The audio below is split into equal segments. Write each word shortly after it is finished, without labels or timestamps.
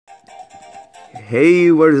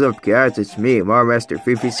Hey, what is up, guys? It's me,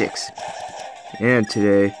 Marmaster56, and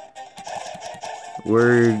today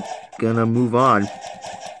we're gonna move on,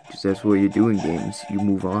 because that's what you do in games, you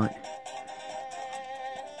move on.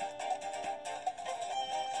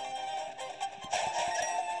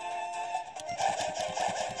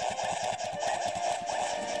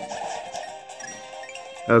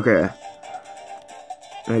 Okay,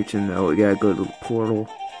 actually no, we gotta go to the portal,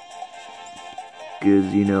 because,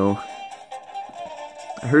 you know,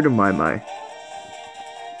 I heard of my.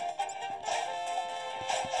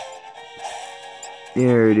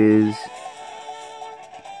 There it is.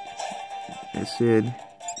 I said,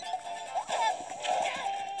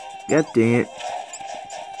 God dang it.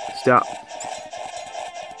 Stop.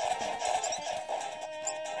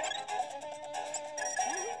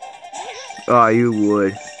 Oh, you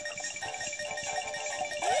would.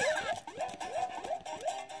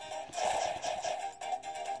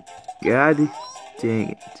 God dang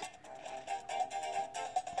it.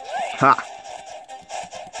 Ha!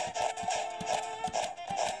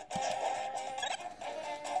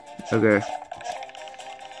 Okay.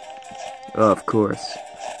 Oh, of course.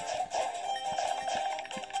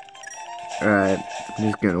 Alright, I'm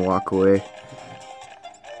just gonna walk away.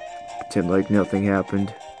 Pretend like nothing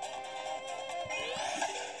happened.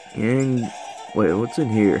 And wait, what's in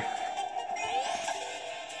here?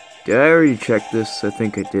 Did I already check this? I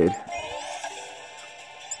think I did.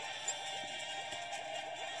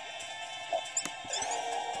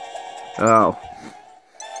 Oh.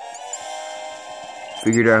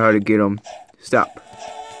 Figured out how to get them. Stop.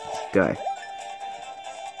 Die.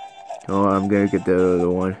 Oh, I'm gonna get the other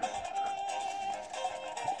one.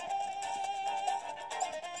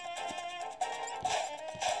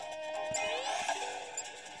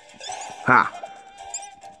 Ha!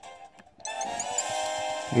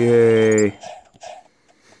 Yay.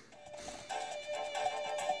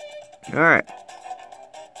 Alright.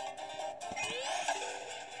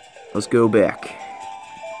 Let's go back.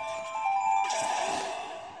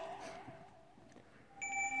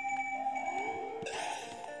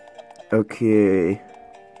 Okay.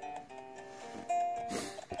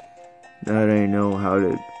 Now that I know how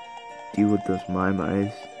to deal with those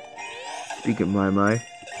my. Speaking of my.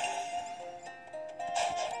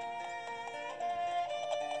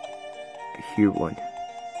 I hear one.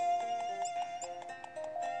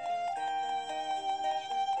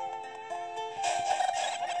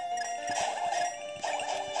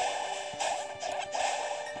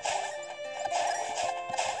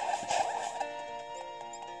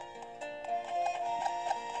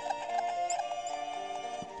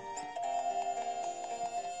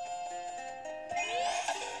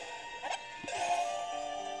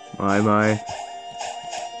 My.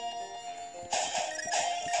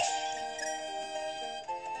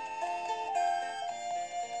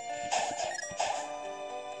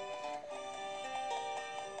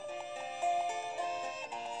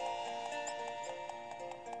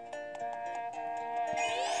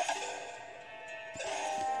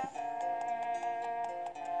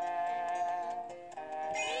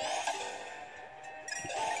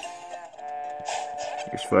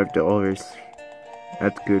 Here's $5.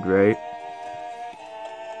 That's good, right?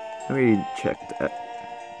 Let me check that.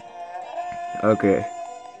 Okay.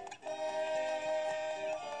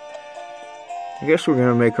 I guess we're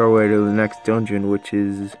gonna make our way to the next dungeon, which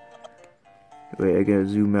is... Wait, I gotta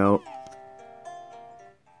zoom out.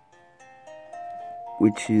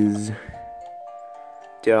 Which is...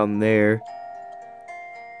 down there.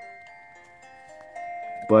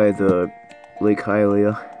 By the Lake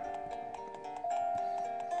Hylia.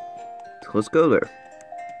 So let's go there.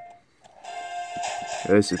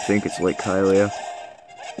 I used to think it's Lake Hylia.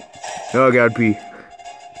 Oh, I gotta pee.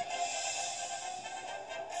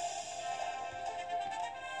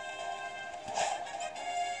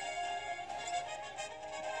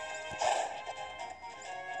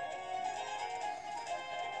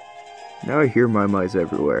 Now I hear my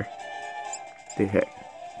everywhere.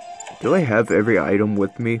 Do I have every item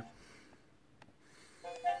with me?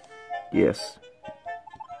 Yes.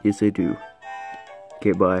 Yes, I do.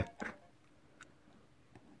 Okay, bye.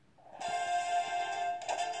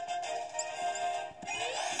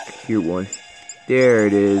 Here one. There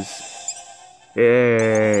it is.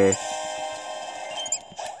 Yay.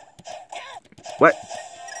 What?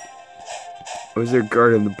 Or was there a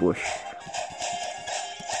guard in the bush?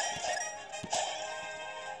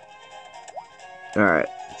 Alright.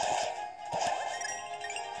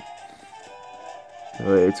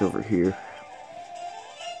 Oh, it's over here.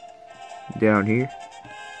 Down here.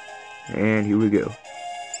 And here we go.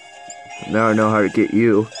 Now I know how to get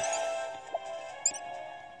you.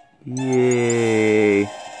 Yeah.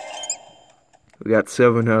 We got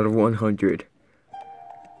 7 out of 100.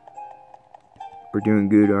 We're doing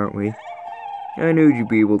good, aren't we? I knew you'd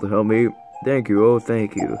be able to help me. Thank you, oh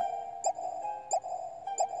thank you.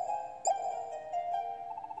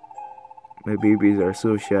 My babies are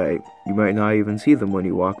so shy, you might not even see them when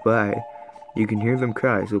you walk by. You can hear them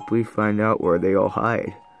cry, so please find out where they all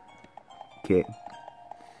hide. Okay.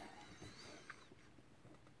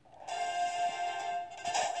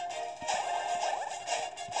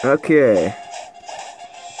 Okay.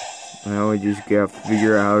 Now we just gotta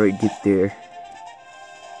figure out how to get there.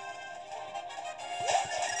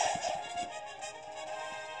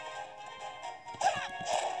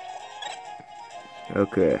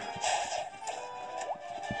 Okay.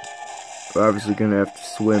 We're obviously gonna have to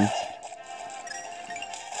swim. In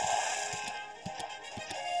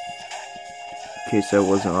case that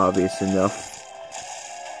wasn't obvious enough.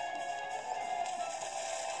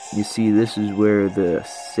 You see, this is where the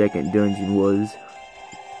second dungeon was.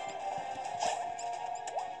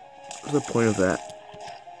 What's the point of that?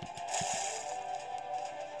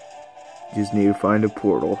 Just need to find a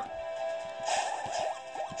portal.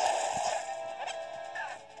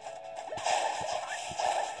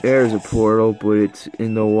 There's a portal, but it's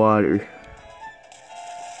in the water.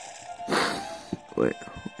 Wait,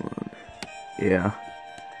 hold on. Yeah.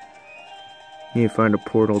 Need to find a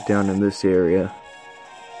portal down in this area.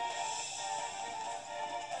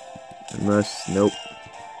 Unless, nope.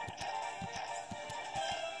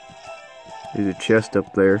 There's a chest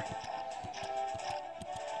up there.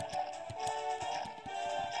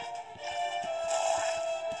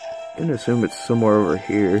 I'm gonna assume it's somewhere over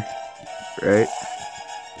here, right?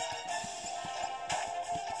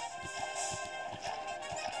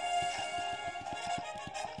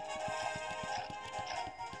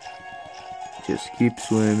 Just keep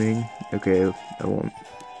swimming. Okay, I won't.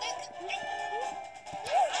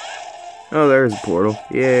 Oh, there's a portal.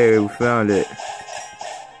 Yay, we found it.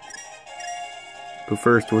 But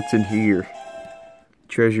first, what's in here?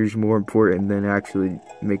 Treasure's more important than actually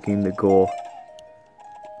making the goal.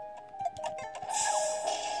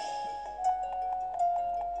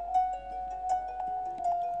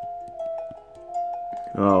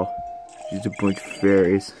 Oh, just a bunch of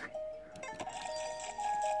fairies.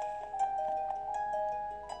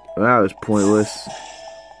 Well, that was pointless.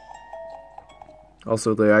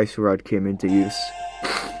 Also, the ice rod came into use.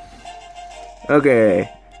 Okay.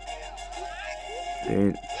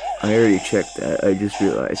 And I already checked that, I just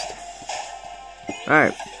realized.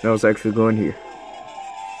 Alright, now let's actually go in here.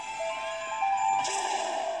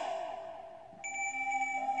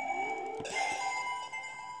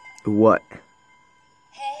 What?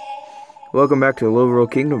 Welcome back to the Low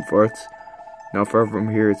Kingdom, Forts. Not far from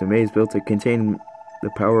here is a maze built to contain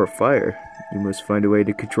the power of fire. You must find a way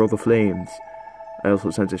to control the flames. I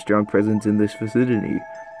also sense a strong presence in this vicinity.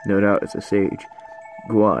 No doubt it's a sage.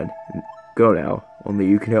 Go on. Go now. Only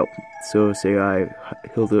you can help. So say I,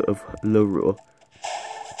 Hilda of Low.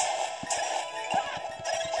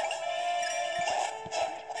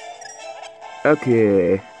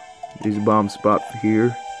 Okay. There's a bomb spot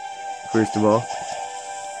here. First of all.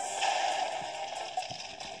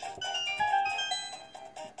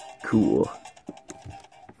 Cool.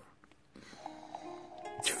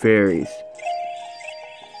 It's fairies.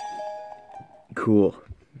 Cool.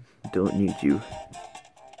 Don't need you.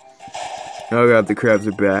 Oh god, the crabs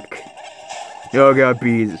are back. Oh god,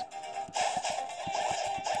 bees.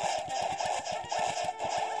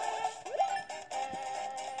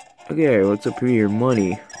 Okay, what's up here?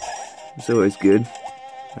 Money. It's always good.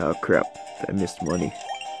 Oh crap, I missed money.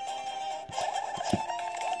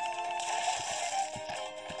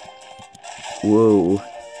 Whoa.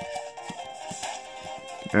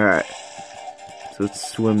 Alright. So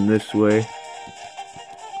let's swim this way.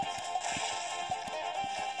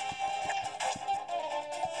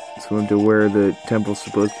 Swim to where the temple's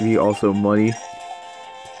supposed to be, also money.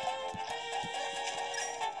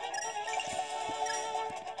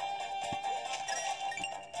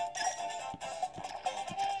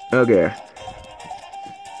 Okay.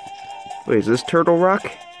 Wait, is this Turtle Rock?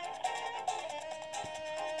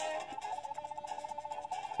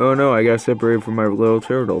 Oh no, I got separated from my little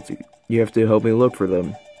turtles. You have to help me look for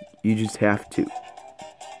them. You just have to.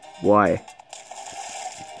 Why?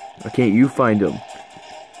 Why can't you find them?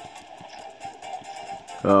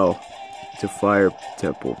 Oh, it's a fire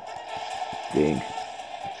temple thing.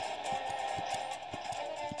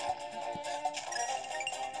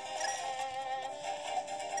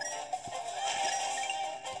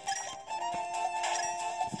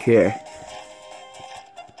 Okay.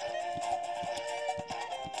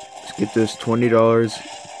 Let's get this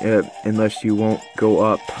 $20, unless you won't go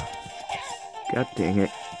up. God dang it.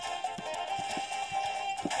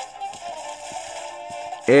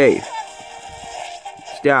 Hey!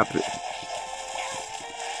 Stop it.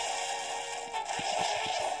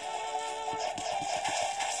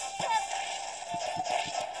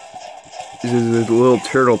 This is a little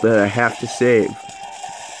turtle that I have to save.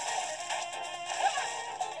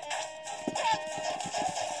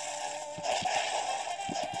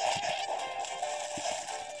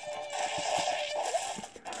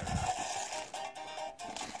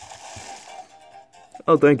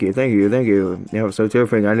 Oh, thank you, thank you, thank you. That was so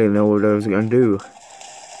terrifying, I didn't know what I was gonna do.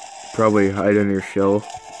 Probably hide under your shell.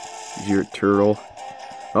 You're a turtle.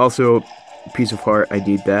 Also, piece of heart, I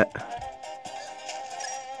need that.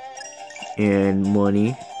 And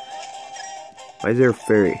money. Why is there a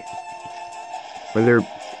fairy? Why are there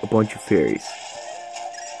a bunch of fairies?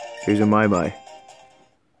 Here's a my.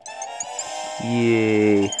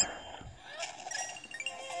 Yay.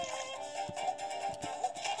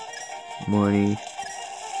 Money.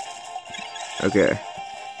 Okay.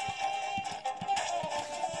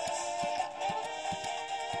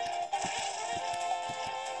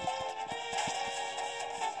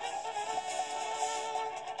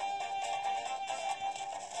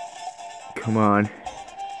 Come on.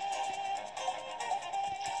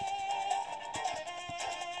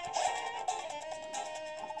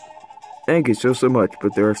 Thank you so much,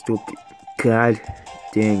 but there are still... God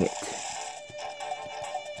dang it.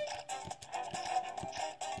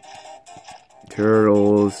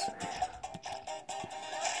 Turtles.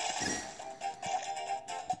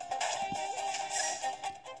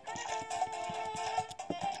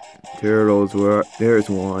 Turtles, where... There's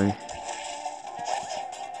one.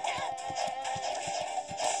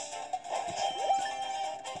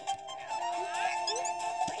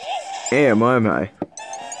 Damn, am I?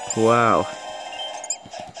 Wow.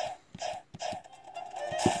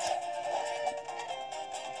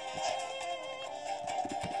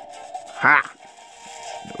 Ha!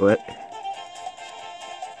 What?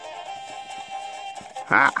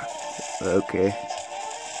 Ha! Okay.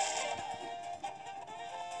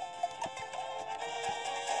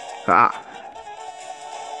 Ha!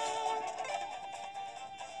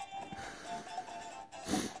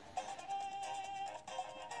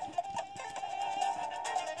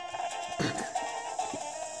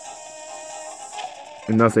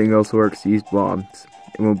 When nothing else works, use bombs.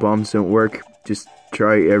 And when bombs don't work, just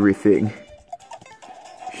try everything.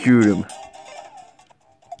 Shoot him.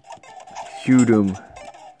 Shoot him.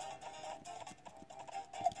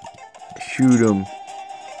 Shoot him.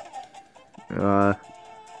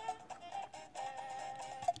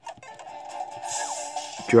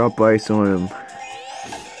 Drop ice on him.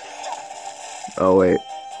 Oh wait.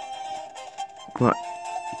 Come on.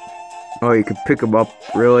 Oh, you can pick him up,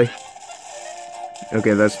 really?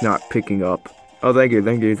 Okay, that's not picking up. Oh, thank you,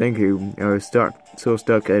 thank you, thank you. I was so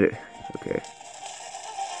stuck at it. Okay.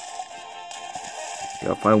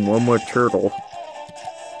 Gotta find one more turtle.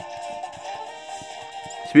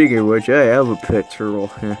 Speaking of which, I have a pet turtle.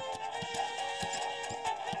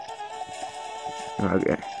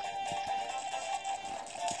 Okay.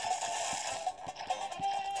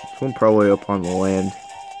 This one probably up on the land.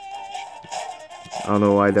 I don't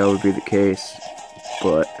know why that would be the case,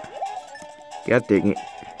 but God dang it.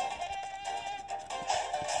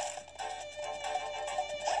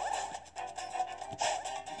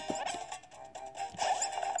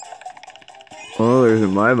 Oh, there's a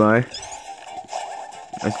my.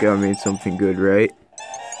 That's gotta mean something good, right?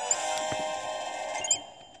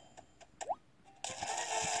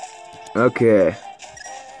 Okay.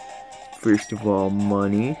 First of all,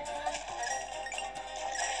 money.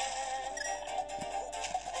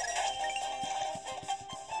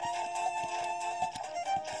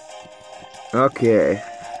 Okay.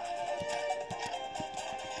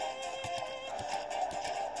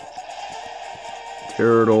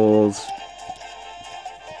 Turtles.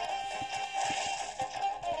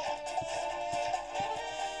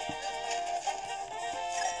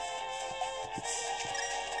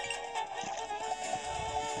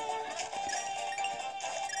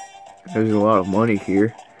 There's a lot of money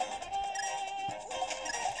here.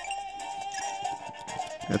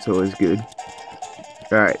 That's always good.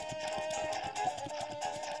 Alright.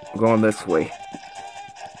 Going this way.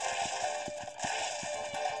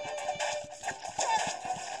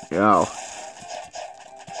 Ow.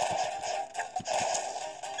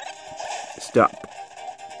 Stop.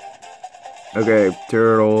 Okay,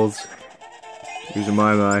 turtles. Here's a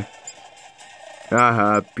my.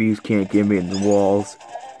 Haha, bees can't get me in the walls.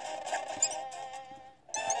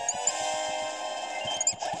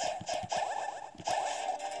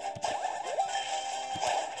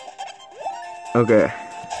 Okay.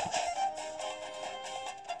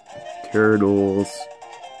 Turtles.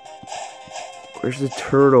 Where's the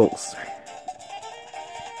turtles?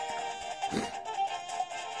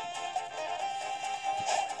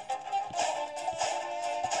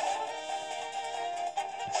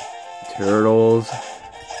 Turtles.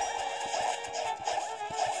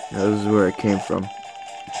 This is where it came from.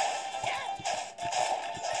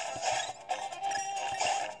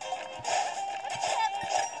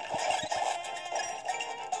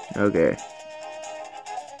 Okay.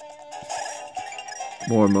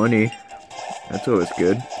 More money. That's always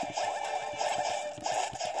good.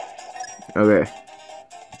 Okay.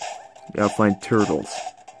 Gotta find turtles.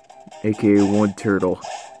 AKA one turtle.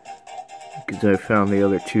 Because I found the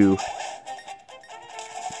other two.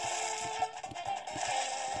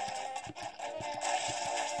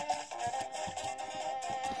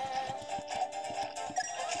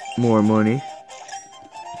 More money.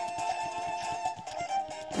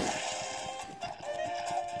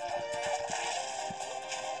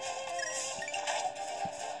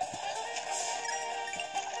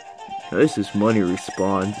 Now this is money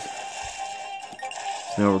respawns.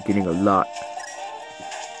 So now we're getting a lot.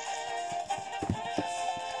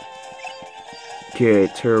 Okay,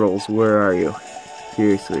 turtles, where are you?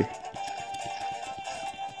 Seriously.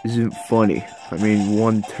 This isn't funny. I mean,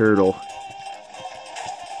 one turtle.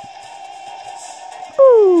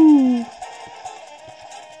 Ooh.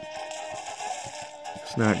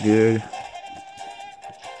 It's not good.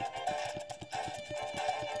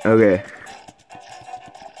 Okay.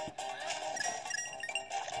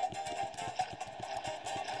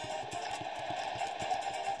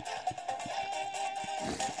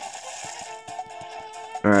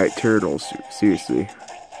 Alright, turtles. Seriously.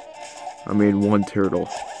 I made one turtle.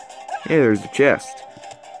 Hey, there's a chest.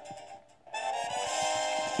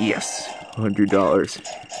 Yes. $100.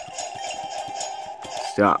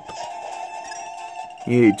 Stop.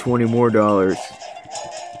 You need $20 more.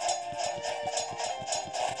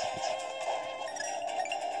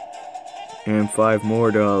 And $5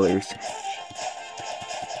 more.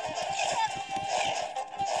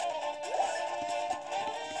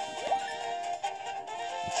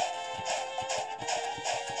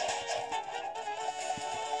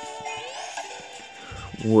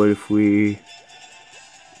 What if we...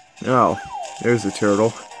 Oh, there's a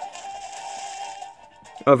turtle.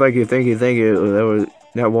 Oh, thank you.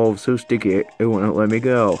 That wall was so sticky, it wouldn't let me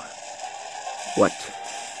go. What?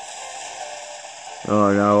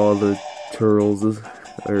 Oh, now all the turtles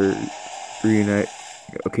are reunite.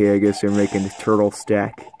 Okay, I guess they're making a turtle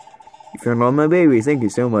stack. You found all my babies. Thank you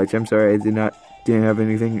so much. I'm sorry I didn't have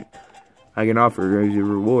anything I can offer as a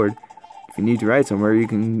reward. If you need to ride somewhere, you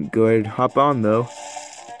can go ahead and hop on, though.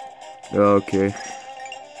 Okay.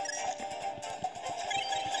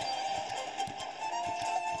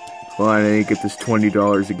 Hold on, I need to get this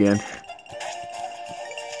 $20 again.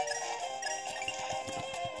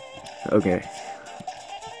 Okay.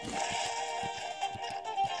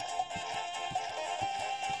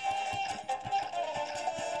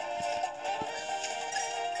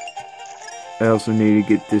 I also need to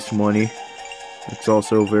get this money. It's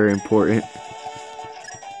also very important.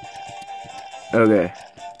 Okay.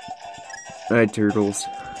 Alright, turtles.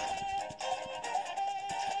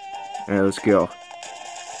 Alright, let's go.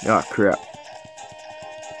 Ah, crap.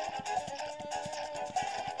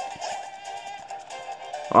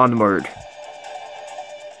 Onward.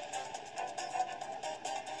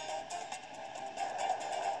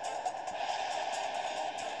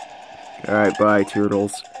 Alright, bye,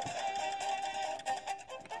 turtles.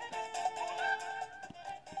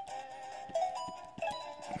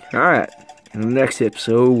 Alright, in the next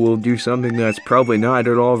episode, we'll do something that's probably not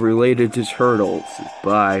at all related to turtles.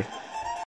 Bye.